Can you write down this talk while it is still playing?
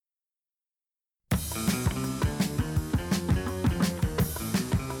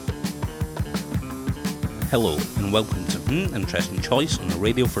Hello, and welcome to Interesting Choice on the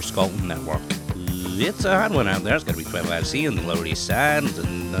Radio for Scotland Network. It's a hard one out there. It's going to be 12 hours sea on the Lower East Side,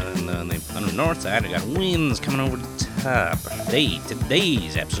 and on the North Side, we got winds coming over the top.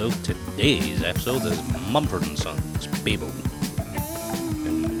 Today's episode is Mumford & Sons, people.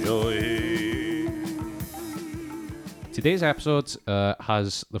 Enjoy. Today's episode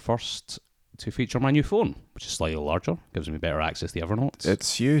has the first to feature my new phone, which is slightly larger, gives me better access to Evernote.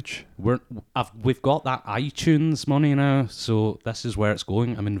 It's huge. We've got that iTunes money now, so this is where it's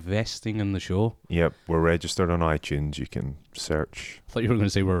going. I'm investing in the show. Yep, we're registered on iTunes. You can search. I thought you were going to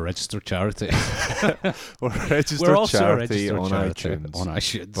say we're a registered charity. We're a registered We're also charity a registered on charity iTunes. on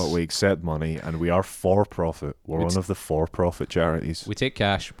iTunes. But we accept money, and we are for-profit. We're one of the for-profit charities. We take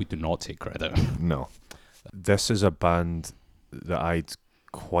cash. We do not take credit. No. This is a band that I'd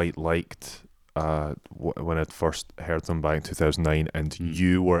quite liked when I'd first heard them back in 2009, and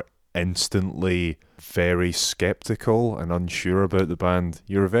you were instantly very skeptical and unsure about the band.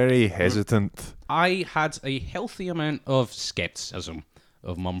 You were very hesitant. I had a healthy amount of skepticism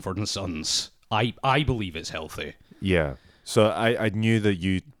of Mumford & Sons. I believe it's healthy. Yeah. So I knew that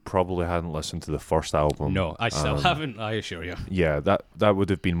you probably hadn't listened to the first album. No, I still haven't, I assure you. Yeah, that would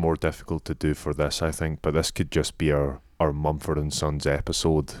have been more difficult to do for this, I think, but this could just be our Mumford & Sons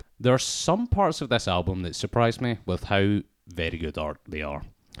episode. There are some parts of this album that surprise me with how very good they are.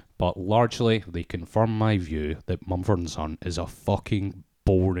 But largely, they confirm my view that Mumford & Sons is a fucking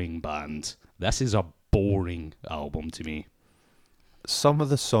boring band. This is a boring album to me. Some of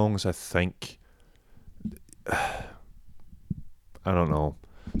the songs, I think... I don't know.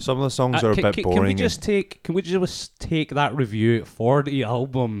 Some of the songs are a bit boring. Can we just take that review for the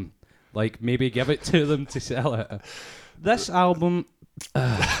album? Like, maybe give it to them to sell it. This album...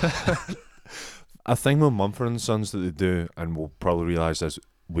 A thing with Mumford & Sons that they do, and we'll probably realise as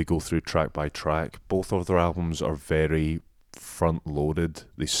we go through track by track, both of their albums are very front-loaded.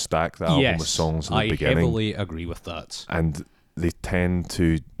 They stack the album with songs at the beginning. I heavily agree with that. And they tend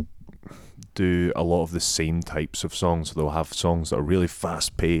to do a lot of the same types of songs. They'll have songs that are really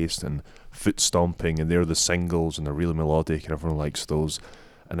fast-paced and foot-stomping, and they're the singles, and they're really melodic, and everyone likes those.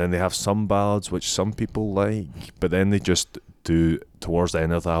 And then they have some ballads which some people like, but then they just do, towards the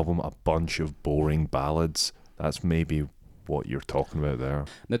end of the album, a bunch of boring ballads. That's maybe what you're talking about there.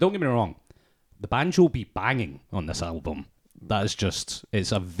 Now, don't get me wrong. The banjo be banging on this album. That is just...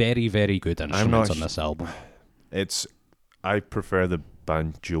 It's a very, very good instrument on this album. I prefer the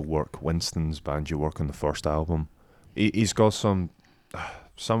banjo work, Winston's banjo work on the first album. He's got some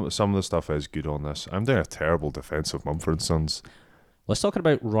of the stuff is good on this. I'm doing a terrible defense of Mumford & Sons. Let's talk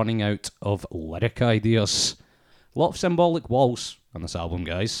about running out of lyric ideas. A lot of symbolic walls on this album,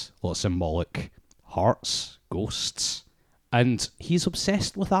 guys. A lot of symbolic hearts, ghosts. And he's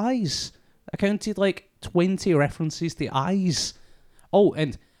obsessed with eyes. I counted like 20 references to eyes. Oh,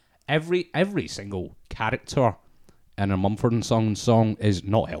 and every single character in a Mumford & Sons song is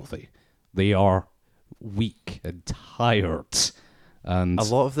not healthy. They are weak and tired. And a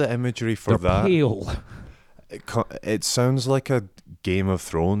lot of the imagery for they're pale. It sounds like a Game of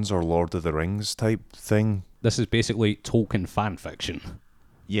Thrones or Lord of the Rings type thing. This is basically Tolkien fan fiction.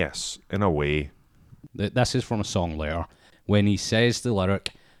 Yes, in a way. This is from a song later, when he says the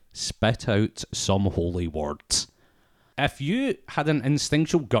lyric, "Spit out some holy words." If you had an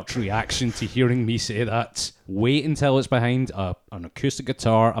instinctual gut reaction to hearing me say that, wait until it's behind an acoustic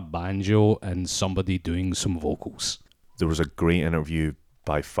guitar, a banjo, and somebody doing some vocals. There was a great interview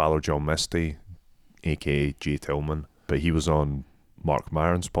by Father John Misty, a.k.a. Jay Tillman, but he was on Mark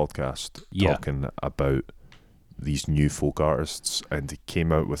Maron's podcast talking about these new folk artists, and he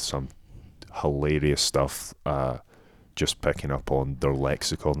came out with some hilarious stuff, just picking up on their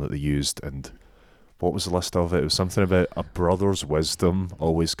lexicon that they used. And what was the list of it? It was something about a brother's wisdom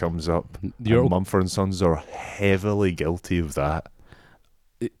always comes up. And Mumford & Sons are heavily guilty of that.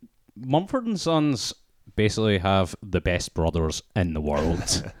 Mumford & Sons basically have the best brothers in the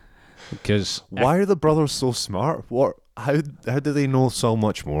world. Because why are the brothers so smart? How do they know so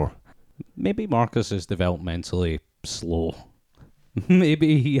much more? Maybe Marcus is developmentally slow.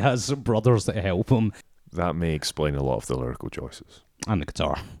 Maybe he has some brothers that help him. That may explain a lot of the lyrical choices. And the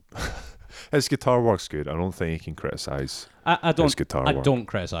guitar. His guitar work's good. I don't think you can criticise his guitar work. I don't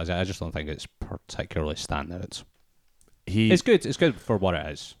criticise it. I just don't think it's particularly standout. It's good. It's good for what it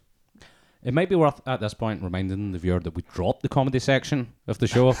is. It might be worth, at this point, reminding the viewer that we dropped the comedy section of the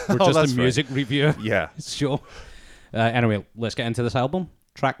show. We're just a music review show. Anyway, let's get into this album.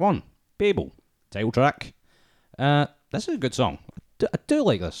 Track 1, Babel, title track. This is a good song. I do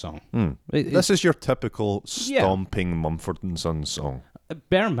like this song. This is your typical stomping Mumford & Sons song.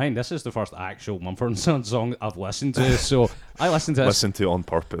 Bear in mind, this is the first actual Mumford & Sons song I've listened to, so I listened to this. Listen to it on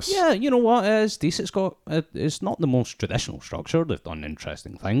purpose. Yeah, you know what? It's decent. It's not the most traditional structure. They've done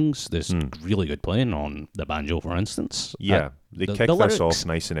interesting things. There's really good playing on the banjo, for instance. Yeah, they kicked the this lyrics. off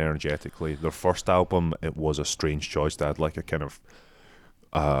nice and energetically. Their first album, it was a strange choice. They had like a kind of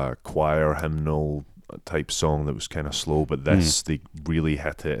choir hymnal type song that was kind of slow, but this they really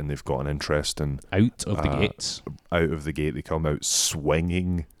hit it, and they've got an interesting Out of the gates. Out of the gate, they come out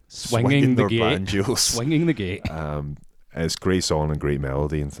swinging Swinging the their gate. banjos. Swinging the gate. It's great song and great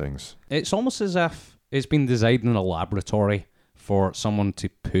melody and things. It's almost as if it's been designed in a laboratory for someone to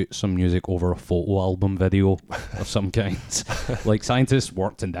put some music over a photo album video of some kind. Like, scientists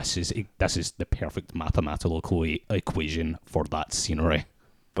worked, and this is the perfect mathematical equation for that scenery.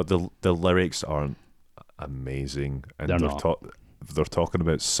 But the lyrics aren't amazing, and They're not. They're talking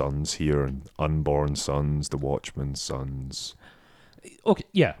about sons here, and unborn sons, the Watchman's sons.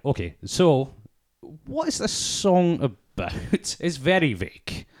 Okay. So, what is this song about? It's very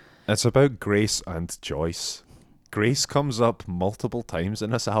vague. It's about Grace and Joyce. Grace comes up multiple times in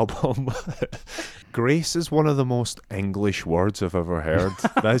this album. Grace is one of the most English words I've ever heard.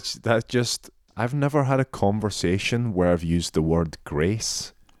 That's just... I've never had a conversation where I've used the word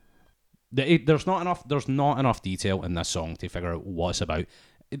grace. There's not enough detail in this song to figure out what it's about.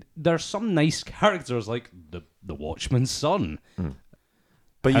 There's some nice characters like the Watchman's son.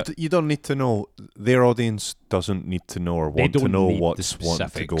 But you don't need to know. Their audience doesn't need to know or want to know what's wanting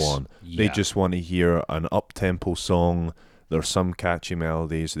to go on. Yeah. They just want to hear an up-tempo song. There's some catchy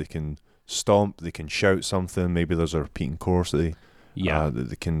melodies. They can stomp. They can shout something. Maybe there's a repeating chorus that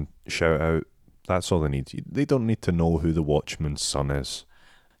they can shout out. That's all they need. They don't need to know who the Watchman's son is.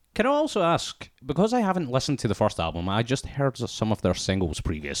 Can I also ask, because I haven't listened to the first album, I just heard some of their singles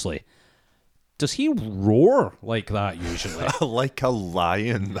previously. Does he roar like that usually? Like a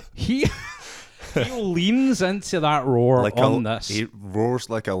lion. He leans into that roar like on this. He roars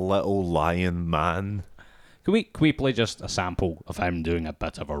like a little lion man. Can we play just a sample of him doing a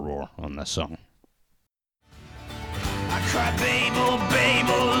bit of a roar on this song? I cry, Babel,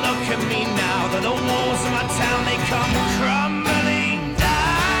 Babel, look at me now. That the walls of my town, they come crumbling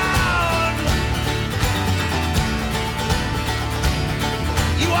down.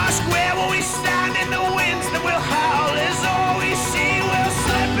 You ask where will we stand in the winds that will howl as all we see will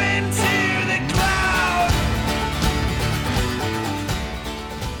slip into the cloud.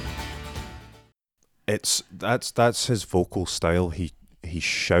 That's his vocal style. He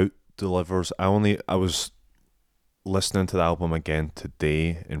shout delivers. I was listening to the album again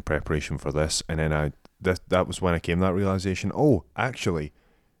today in preparation for this, and then that was when I came to that realization. Oh, actually,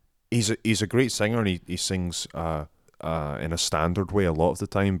 he's a great singer, and he sings in a standard way a lot of the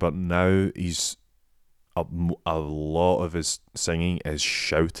time. But now he's a lot of his singing is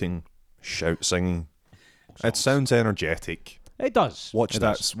shout singing. It sounds energetic. It does. Watch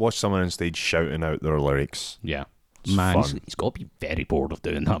someone on stage shouting out their lyrics. Yeah. It's Man, fun. he's got to be very bored of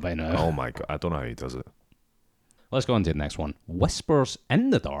doing that by now. Oh my god, I don't know how he does it. Let's go on to the next one. Whispers in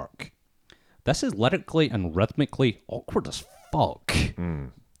the Dark. This is lyrically and rhythmically awkward as fuck.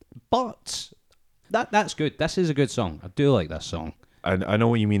 But that's good. This is a good song. I do like this song. I know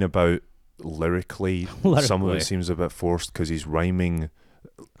what you mean about lyrically. Some of it seems a bit forced because he's rhyming.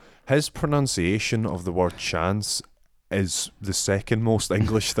 His pronunciation of the word chance is the second most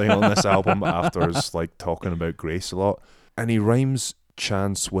English thing on this album after his like talking about Grace a lot. And he rhymes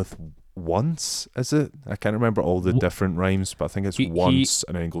chance with once, is it? I can't remember all the different rhymes, but I think it's once,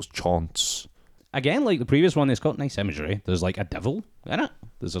 and then it goes chance. Again, like the previous one, it's got nice imagery. There's like a devil in it.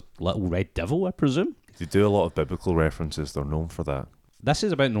 There's a little red devil, I presume. They do a lot of biblical references. They're known for that. This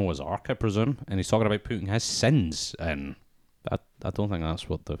is about Noah's Ark, I presume, and he's talking about putting his sins in. I don't think that's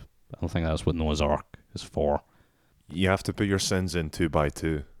what Noah's Ark is for. You have to put your sins in 2 by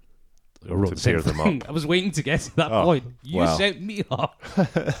 2 I wrote to pair them up. I was waiting to get to that point. You wow. set me up.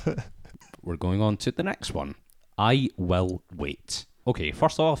 We're going on to the next one. I Will Wait. Okay,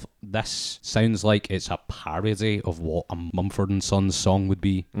 first off, this sounds like it's a parody of what a Mumford & Sons song would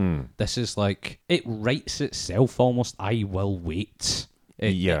be. This is like, it writes itself almost. I Will Wait.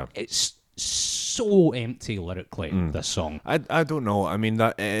 It's so empty lyrically, this song. I don't know. I mean,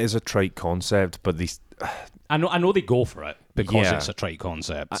 that it is a trite concept, but these... I know they go for it because it's a trite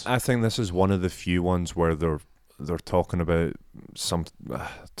concept. I think this is one of the few ones where they're talking about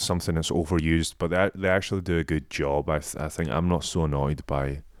something that's overused, but they actually do a good job. I think I'm not so annoyed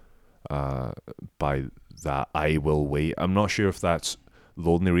by that. I Will Wait. I'm not sure if that's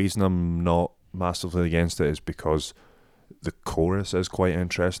the only reason I'm not massively against it is because the chorus is quite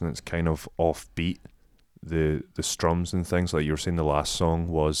interesting. It's kind of offbeat. the strums and things, like you were saying, the last song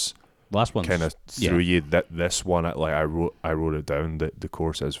was Last one kind of threw you. That this one, like I wrote it down. The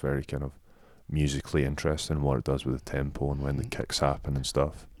chorus is very kind of musically interesting, what it does with the tempo and when the kicks happen and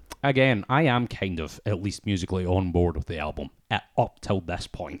stuff. Again, I am kind of at least musically on board with the album up till this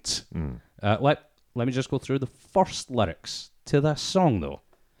point. Let me just go through the first lyrics to this song, though.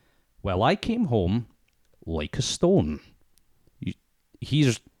 Well, I came home like a stone.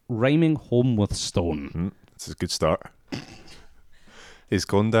 He's rhyming home with stone. This is a good start. He's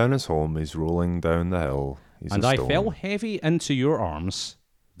gone down his home. He's rolling down the hill. He's And a I stone. fell heavy into your arms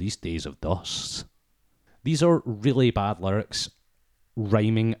these days of dust. These are really bad lyrics,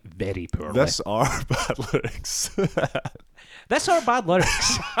 rhyming very poorly. This are bad lyrics. These are bad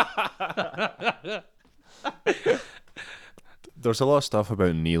lyrics. There's a lot of stuff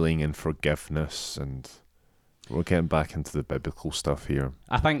about kneeling and forgiveness, and we're getting back into the biblical stuff here.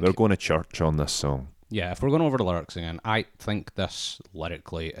 I think They're going to church on this song. Yeah, if we're going over the lyrics again, I think this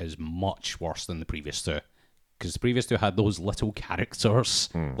lyrically is much worse than the previous two. Because the previous two had those little characters,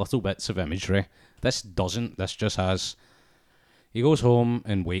 little bits of imagery. This doesn't. This just has... He goes home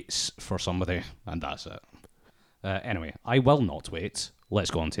and waits for somebody, and that's it. Anyway, I will not wait.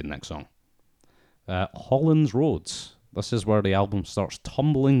 Let's go on to the next song. Holland's Roads. This is where the album starts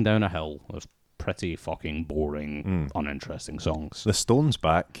tumbling down a hill of pretty fucking boring, uninteresting songs. The stone's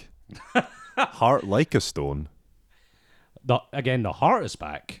back. Heart like a stone. Again, the heart is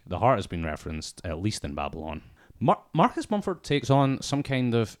back. The heart has been referenced, at least in Babylon. Marcus Mumford takes on some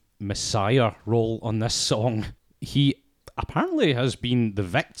kind of messiah role on this song. He apparently has been the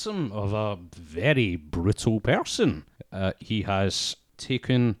victim of a very brutal person. He has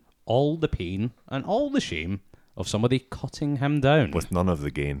taken all the pain and all the shame of somebody cutting him down. With none of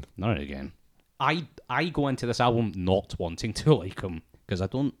the gain. None again. I go into this album not wanting to like him, because I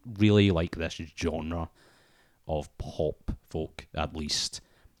don't really like this genre of pop folk, at least.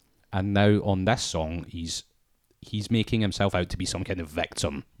 And now on this song, he's making himself out to be some kind of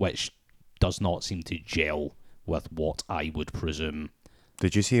victim, which does not seem to gel with what I would presume.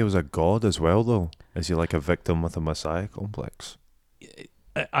 Did you say he was a god as well, though? Is he like a victim with a messiah complex?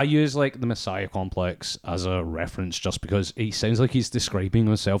 I use like the Messiah complex as a reference just because he sounds like he's describing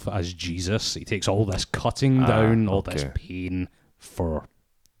himself as Jesus. He takes all this cutting down, all this pain for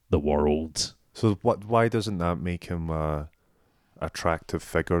the world. So why doesn't that make him a attractive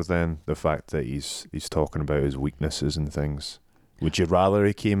figure then? The fact that he's talking about his weaknesses and things. Would you rather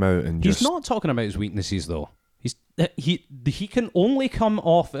he came out and He's not talking about his weaknesses though. He can only come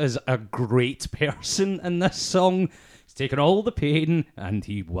off as a great person in this song. He's taken all the pain and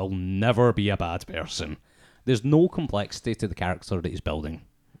he will never be a bad person. There's no complexity to the character that he's building.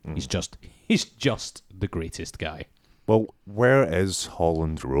 He's just the greatest guy. Well, where is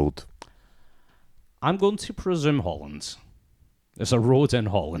Holland Road? I'm going to presume Holland. There's a road in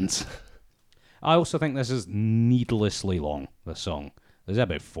Holland. I also think this is needlessly long, this song. There's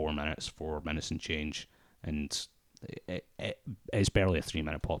about 4 minutes and change, and it's barely a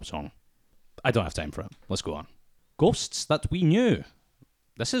 3-minute pop song. I don't have time for it. Let's go on. Ghosts That We Knew.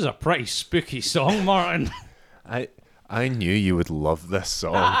 This is a pretty spooky song, Martin. I knew you would love this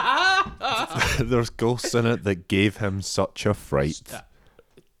song. There's ghosts in it that gave him such a fright.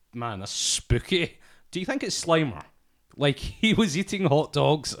 Man, that's spooky. Do you think it's Slimer? Like, he was eating hot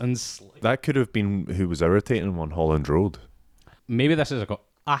dogs and... That could have been who was irritating him on Holland Road. Maybe this is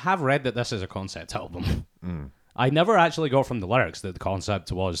I have read that this is a concept album. I never actually got from the lyrics that the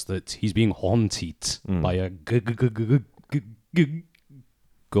concept was that he's being haunted by a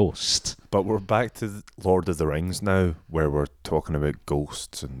ghost. But we're back to Lord of the Rings now, where we're talking about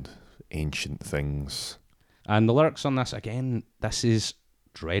ghosts and ancient things. And the lyrics on this, again, this is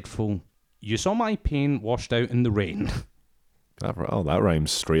dreadful. You saw my pain washed out in the rain. That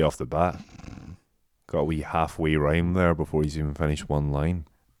rhymes straight off the bat. Got a wee halfway rhyme there before he's even finished one line.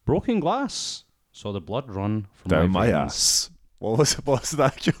 Broken glass saw the blood run from Down my veins. ass. What's the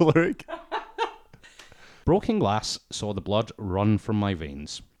actual lyric? Broken glass saw the blood run from my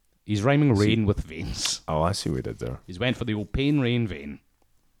veins. He's rhyming rain with veins. Oh, I see what he did there. He's went for the old pain, rain, vein.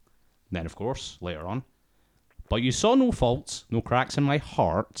 Then, of course, later on. But you saw no faults, no cracks in my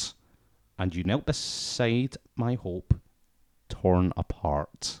heart, and you knelt beside my hope, torn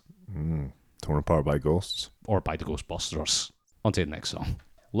apart. Torn apart by ghosts. Or by the Ghostbusters. On to the next song.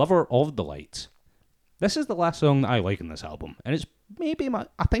 Lover of the Light. This is the last song that I like in this album, and it's maybe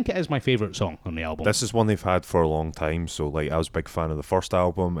I think it is my favourite song on the album. This is one they've had for a long time, so like I was a big fan of the first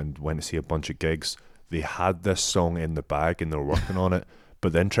album and went to see a bunch of gigs. They had this song in the bag and they were working on it,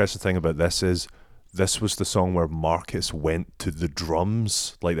 but the interesting thing about this is this was the song where Marcus went to the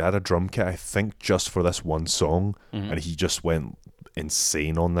drums. Like, they had a drum kit, I think, just for this one song, and he just went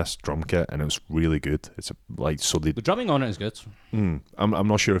insane on this drum kit, and it was really good. It's the drumming on it is good. I'm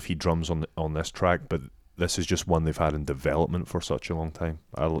not sure if he drums on this track, but this is just one they've had in development for such a long time.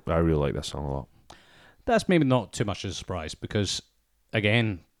 I really like this song a lot. That's maybe not too much of a surprise because,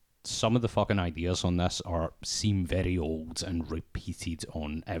 again, some of the fucking ideas on this seem very old and repeated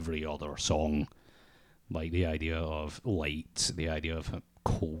on every other song. Like the idea of light, the idea of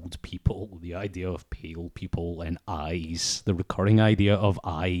cold people, the idea of pale people and eyes, the recurring idea of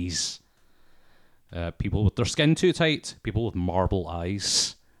eyes. People with their skin too tight, people with marble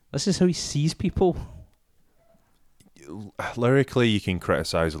eyes. This is how he sees people. Lyrically, you can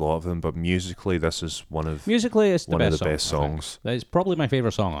criticize a lot of them, but musically, this is one of the best songs. It's probably my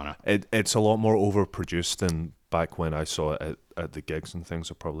favorite song on it. It's a lot more overproduced than back when I saw it at the gigs and things.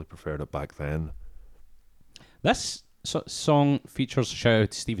 I probably preferred it back then. This song features a shout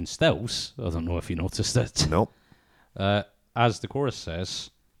out to Stephen Stills. I don't know if you noticed it. Nope. As the chorus says,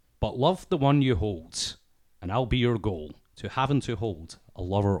 "But love the one you hold, and I'll be your goal, to have and to hold, a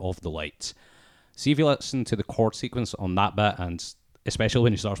lover of the light." See if you listen to the chord sequence on that bit, and especially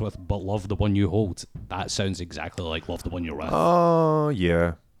when it starts with "but love the one you hold," that sounds exactly like "love the one you're with." Oh,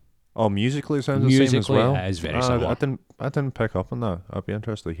 yeah. Oh, musically it sounds the same as well. Musically, it is very similar. I didn't pick up on that. I'd be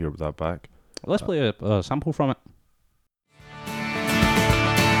interested to hear that back. Let's play a sample from it.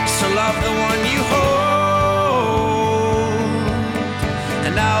 So love the one you hold,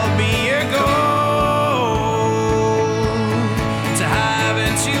 and I'll be your goal, to have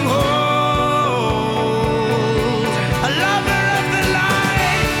and to hold, a lover of the light.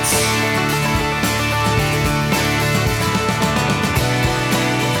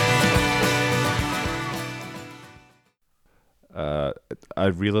 I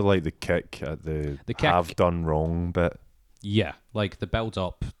really like the kick at the kick. have done wrong bit. Yeah, like the build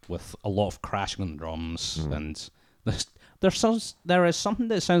up with a lot of crashing on drums, and there is something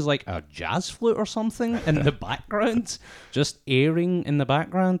that sounds like a jazz flute or something in the background, just airing in the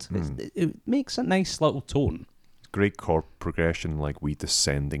background. It makes a nice little tone. Great chord progression, like wee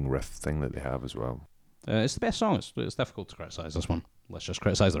descending riff thing that they have as well. It's the best song. It's difficult to criticize this one. Let's just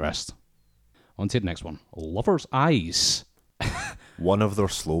criticize the rest. On to the next one. Lover's Eyes. One of their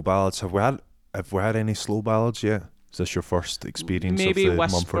slow ballads. Have we had any slow ballads yet? Is this your first experience Maybe of the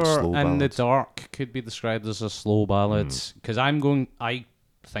Whisper Mumford slow in ballads? the Dark could be described as a slow ballad, because I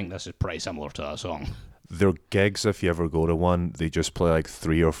think this is pretty similar to that song. Their gigs, if you ever go to one, they just play like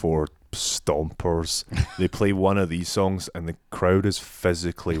 3 or 4 stompers. They play one of these songs and the crowd is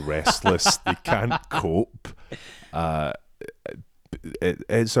physically restless. They can't cope.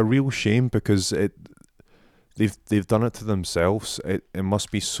 It's a real shame because they've done it to themselves. It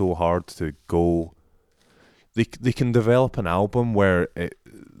must be so hard to go. They can develop an album where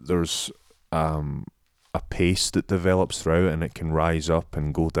there's a pace that develops throughout and it can rise up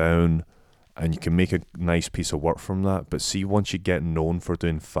and go down, and you can make a nice piece of work from that. But see, once you get known for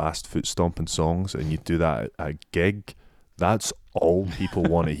doing fast foot stomping songs and you do that at a gig, that's all people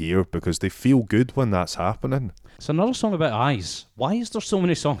want to hear because they feel good when that's happening. It's another song about eyes. Why is there so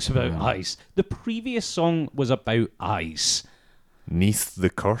many songs about eyes? The previous song was about eyes. "Neath the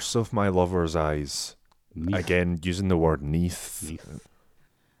curse of my lover's eyes." Neath. Again, using the word neath.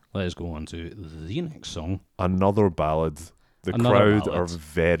 Let us go on to the next song. Another ballad. The Another crowd ballad. are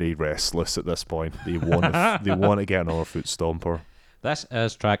very restless at this point. They want to get another foot stomper. This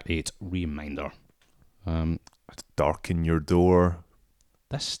is track 8, Reminder. Darken your door.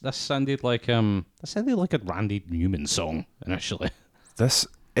 This sounded like a Randy Newman song initially. This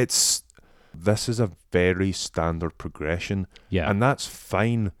is a very standard progression. Yeah. And that's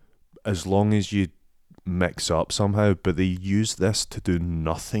fine as long as you mix up somehow, but they use this to do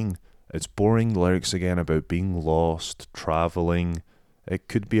nothing. It's boring lyrics again about being lost, travelling. It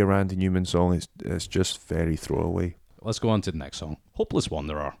could be a Randy Newman song. It's just very throwaway. Let's go on to the next song. Hopeless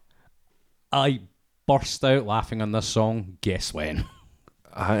Wanderer. I burst out laughing on this song. Guess when?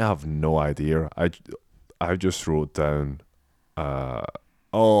 I have no idea. I just wrote down,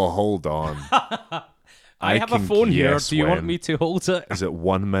 hold on. I have a can phone here. guess Do you want when. me to hold it? Is it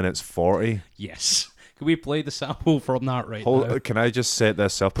 1 minute 40? Yes. Can we play the sample from that now? Can I just set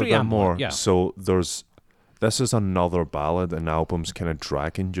this up a bit Preamble, more? yeah. So this is another ballad, and album's kind of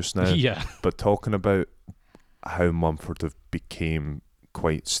dragging just now. Yeah. But talking about how Mumford have became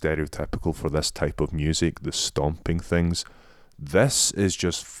quite stereotypical for this type of music, the stomping things. This is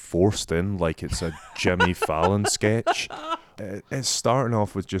just forced in like it's a Jimmy Fallon sketch. It's starting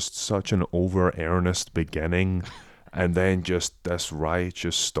off with just such an over-earnest beginning, And then just this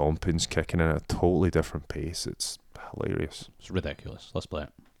riotous stomping's kicking in at a totally different pace. It's hilarious. It's ridiculous. Let's play it.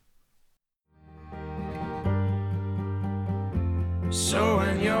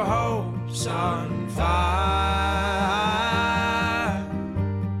 Sowing your hopes on fire,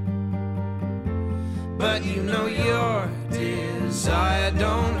 but you know your desire.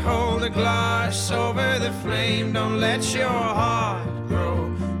 Don't hold a glass over the flame. Don't let your heart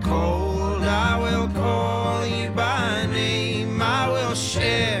grow cold. I will call you by name. I will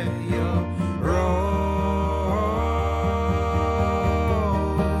share your role.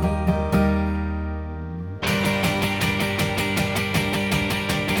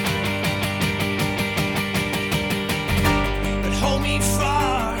 But hold me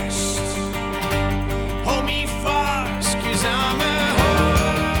fast, 'cause I'm a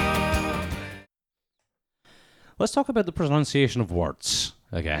Let's talk about the pronunciation of words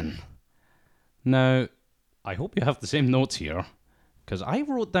again. Now, I hope you have the same notes here, because I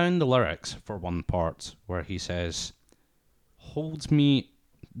wrote down the lyrics for one part where he says, hold me,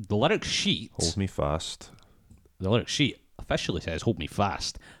 the lyric sheet. Hold me fast. The lyric sheet officially says, hold me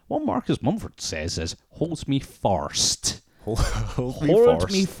fast. What Marcus Mumford says is, hold me first.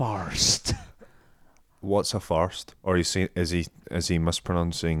 Hold Me first. What's a first? Or is he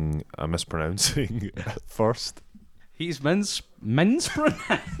mispronouncing first? He's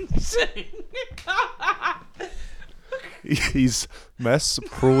mispronouncing. He's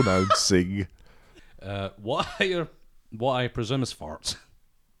mispronouncing. What I presume is fart,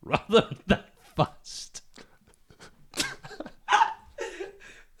 rather than fast.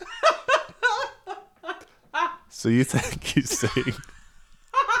 So you think he's saying,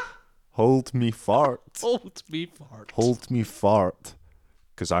 hold me fart. Hold me fart. Hold me fart.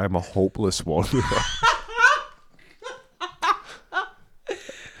 Because I am a hopeless wanderer.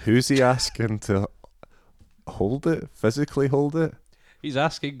 Who's he asking to hold it? Physically hold it? He's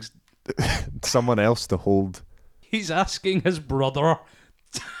asking. Someone else to hold. He's asking his brother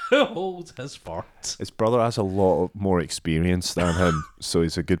to hold his fart. His brother has a lot more experience than him, so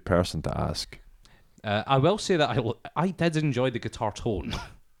he's a good person to ask. I will say that I did enjoy the guitar tone.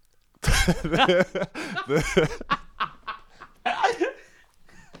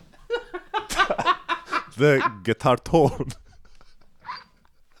 The guitar tone.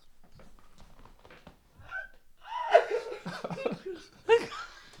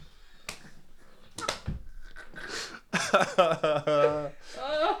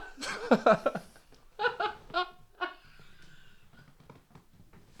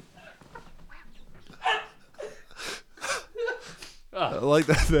 I like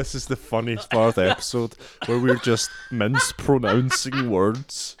that this is the funniest part of the episode where we're just mispronouncing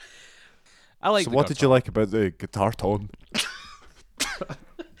words. I like. So what did you like about the guitar tone?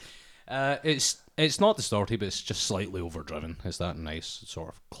 It's not distorted, but it's just slightly overdriven. It's that nice sort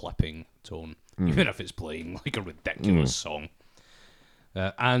of clipping tone, even if it's playing like a ridiculous song.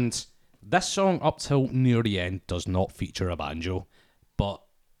 And this song, up till near the end, does not feature a banjo, but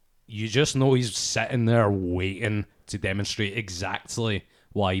you just know he's sitting there waiting to demonstrate exactly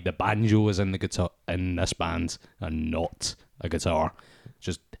why the banjo is in the guitar in this band and not a guitar.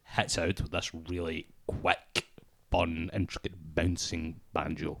 Just hits out with this really quick, fun, intricate, bouncing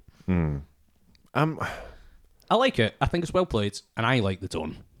banjo. I like it. I think it's well played, and I like the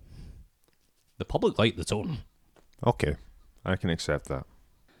tone. The public like the tone. Okay, I can accept that.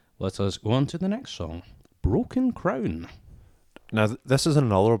 Let us go on to the next song, Broken Crown. Now, this is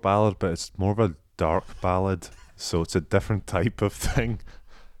another ballad, but it's more of a dark ballad, so it's a different type of thing.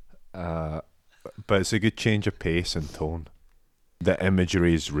 But it's a good change of pace and tone. The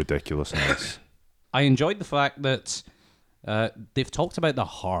imagery is ridiculous in this. I enjoyed the fact that they've talked about the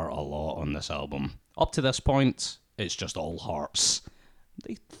heart a lot on this album. Up to this point, it's just all hearts.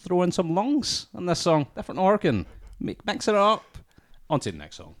 They throw in some lungs on this song, different organ, mix it up. On to the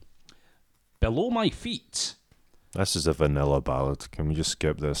next song, Below My Feet. This is a vanilla ballad. Can we just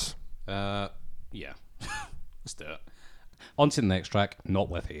skip this? Yeah. Let's do it. On to the next track, Not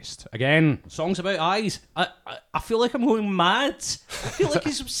With Haste. Again, songs about eyes. I feel like I'm going mad. I feel like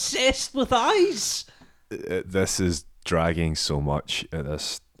he's obsessed with eyes. This is dragging so much at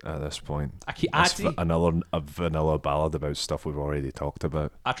this point. Another vanilla ballad about stuff we've already talked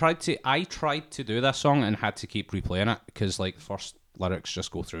about. I tried to do this song and had to keep replaying it because like the first lyrics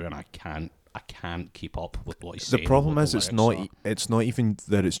just go through and I can't keep up with what he's saying. The problem is it's not even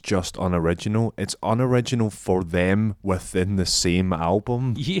that it's just unoriginal. It's unoriginal for them within the same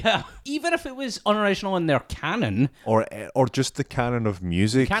album. Yeah, even if it was unoriginal in their canon, or just the canon of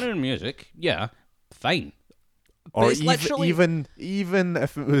music. Canon of music, yeah, fine. Or even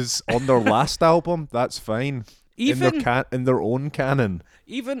if it was on their last album, that's fine. Even in their own canon.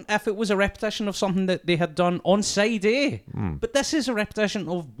 even if it was a repetition of something that they had done on side A. But this is a repetition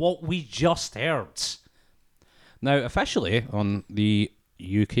of what we just heard. Now, officially, on the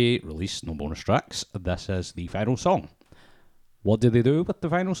UK release, no bonus tracks, this is the final song. What do they do with the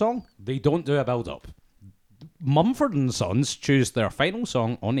final song? They don't do a build-up. Mumford & Sons choose their final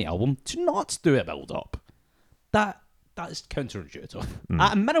song on the album to not do a build-up. That is counterintuitive.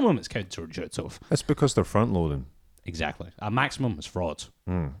 At a minimum, it's counterintuitive. It's because they're front-loading. Exactly. At maximum, it's fraud.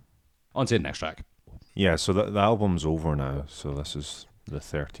 On to the next track. Yeah, so the album's over now, so this is the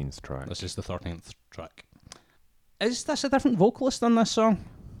 13th track. This is the 13th track. Is this a different vocalist on this song?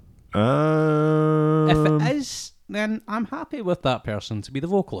 If it is, then I'm happy with that person to be the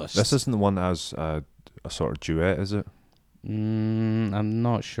vocalist. This isn't the one that has a sort of duet, is it? I'm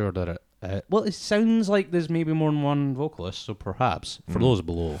not sure that it... well, it sounds like there's maybe more than one vocalist, so perhaps. For those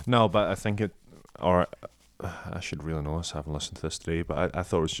below. No, but I think it... Or I should really know this, I haven't listened to this today, but I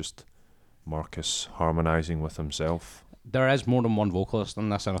thought it was just Marcus harmonising with himself. There is more than one vocalist on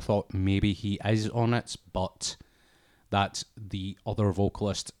this, and I thought maybe he is on it, but that the other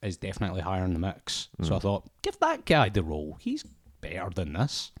vocalist is definitely higher in the mix. So I thought, give that guy the role. He's better than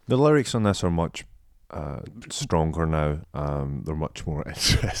this. The lyrics on this are much stronger now. They're much more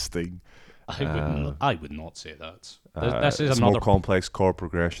interesting. I would not say that. This is it's another more complex chord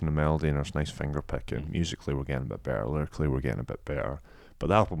progression and melody, and there's nice finger picking. Musically, we're getting a bit better. Lyrically, we're getting a bit better. But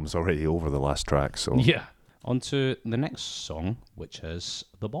the album's already over the last track, so... Yeah. On to the next song, which is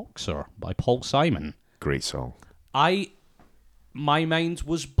The Boxer by Paul Simon. Great song. My mind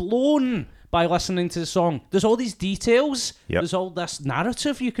was blown by listening to the song. There's all these details. Yep. There's all this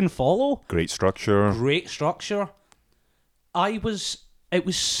narrative you can follow. Great structure. Great structure. It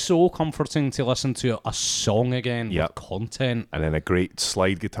was so comforting to listen to a song again Yep. with content. And then a great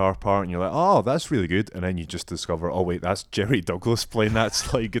slide guitar part, and you're like, oh, that's really good. And then you just discover, oh, wait, that's Jerry Douglas playing that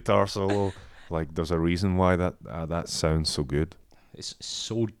slide guitar solo. Like, there's a reason why that sounds so good. It's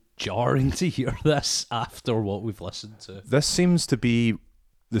so jarring to hear this after what we've listened to. This seems to be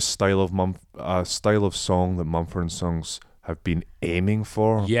the style of song that Mumford & Sons have been aiming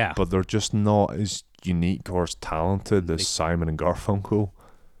for. Yeah. But they're just not as unique or as talented as Simon and Garfunkel.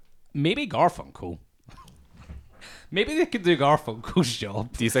 Maybe Garfunkel. Maybe they could do Garfunkel's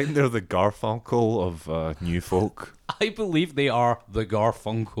job. Do you think they're the Garfunkel of new folk? I believe they are the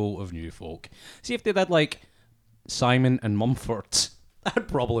Garfunkel of new folk. See if they did like Simon and Mumford. That'd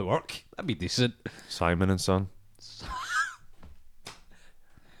probably work. That'd be decent. Simon and Son.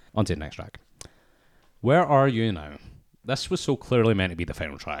 On to the next track. Where Are You Now? This was so clearly meant to be the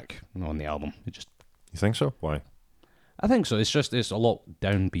final track on the album. You think so? Why? I think so. It's a lot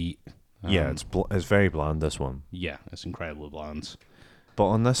downbeat. Yeah, it's very bland, this one. Yeah, it's incredibly bland. But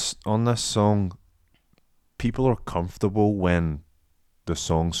on this song, people are comfortable when the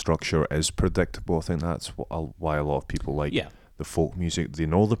song structure is predictable. I think that's why a lot of people like the folk music. They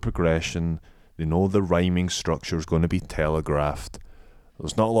know the progression. They know the rhyming structure is going to be telegraphed.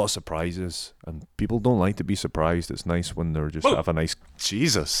 There's not a lot of surprises, and people don't like to be surprised. It's nice when they're just have a nice...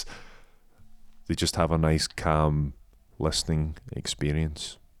 Jesus! They just have a nice, calm listening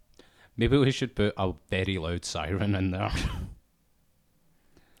experience. Maybe we should put a very loud siren in there.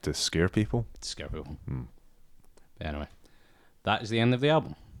 To scare people? To scare people. But anyway, that is the end of the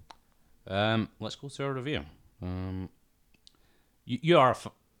album. Let's go to our review. You're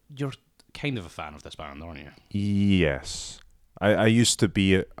kind of a fan of this band, aren't you? Yes. I used to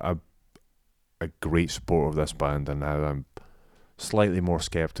be a great supporter of this band, and now I'm slightly more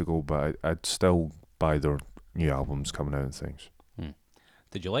skeptical, but I'd still buy their new albums coming out and things.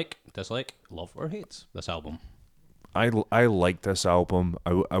 Did you like, dislike, love or hate this album? I liked this album.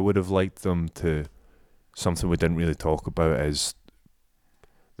 I would have liked them to... Something we didn't really talk about is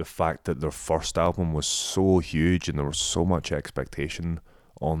the fact that their first album was so huge and there was so much expectation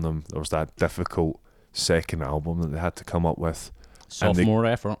on them. There was that difficult second album that they had to come up with. Sophomore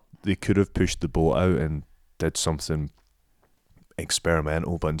effort. They could have pushed the boat out and did something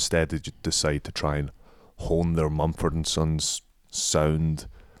experimental, but instead they decide to try and hone their Mumford & Sons sound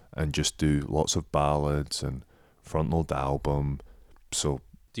and just do lots of ballads and front load the album. So,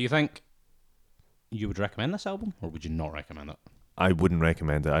 do you think you would recommend this album, or would you not recommend it? I wouldn't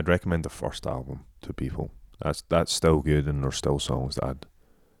recommend it. I'd recommend the first album to people. That's still good, and there's still songs that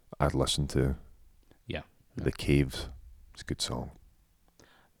I'd listen to. Yeah. The Caves, it's a good song.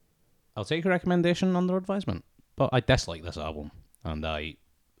 I'll take your recommendation under advisement, but I dislike this album, and I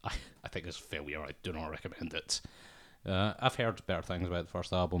think it's a failure. I do not recommend it. I've heard better things about the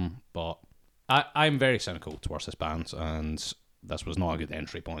first album, but I'm very cynical towards this band, and this was not a good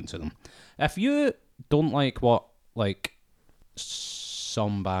entry point to them. If you don't like what like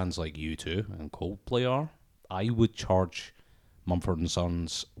some bands like U2 and Coldplay are, I would charge Mumford &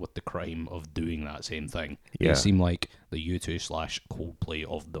 Sons with the crime of doing that same thing. Yeah. They seem like the U2/Coldplay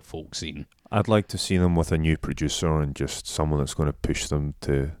of the folk scene. I'd like to see them with a new producer and just someone that's going to push them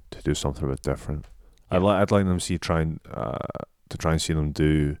to do something a bit different. Yeah. I'd like them to try and see them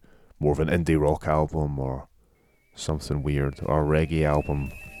do more of an indie rock album or something weird, or a reggae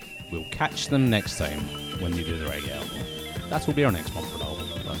album. We'll catch them next time when they do the reggae album. That will be our next Mumford album.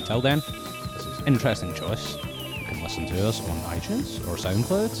 But until then, this is Interesting Choice. You can listen to us on iTunes or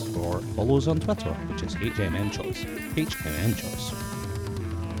SoundCloud, or follow us on Twitter, which is HMN Choice. HMN Choice.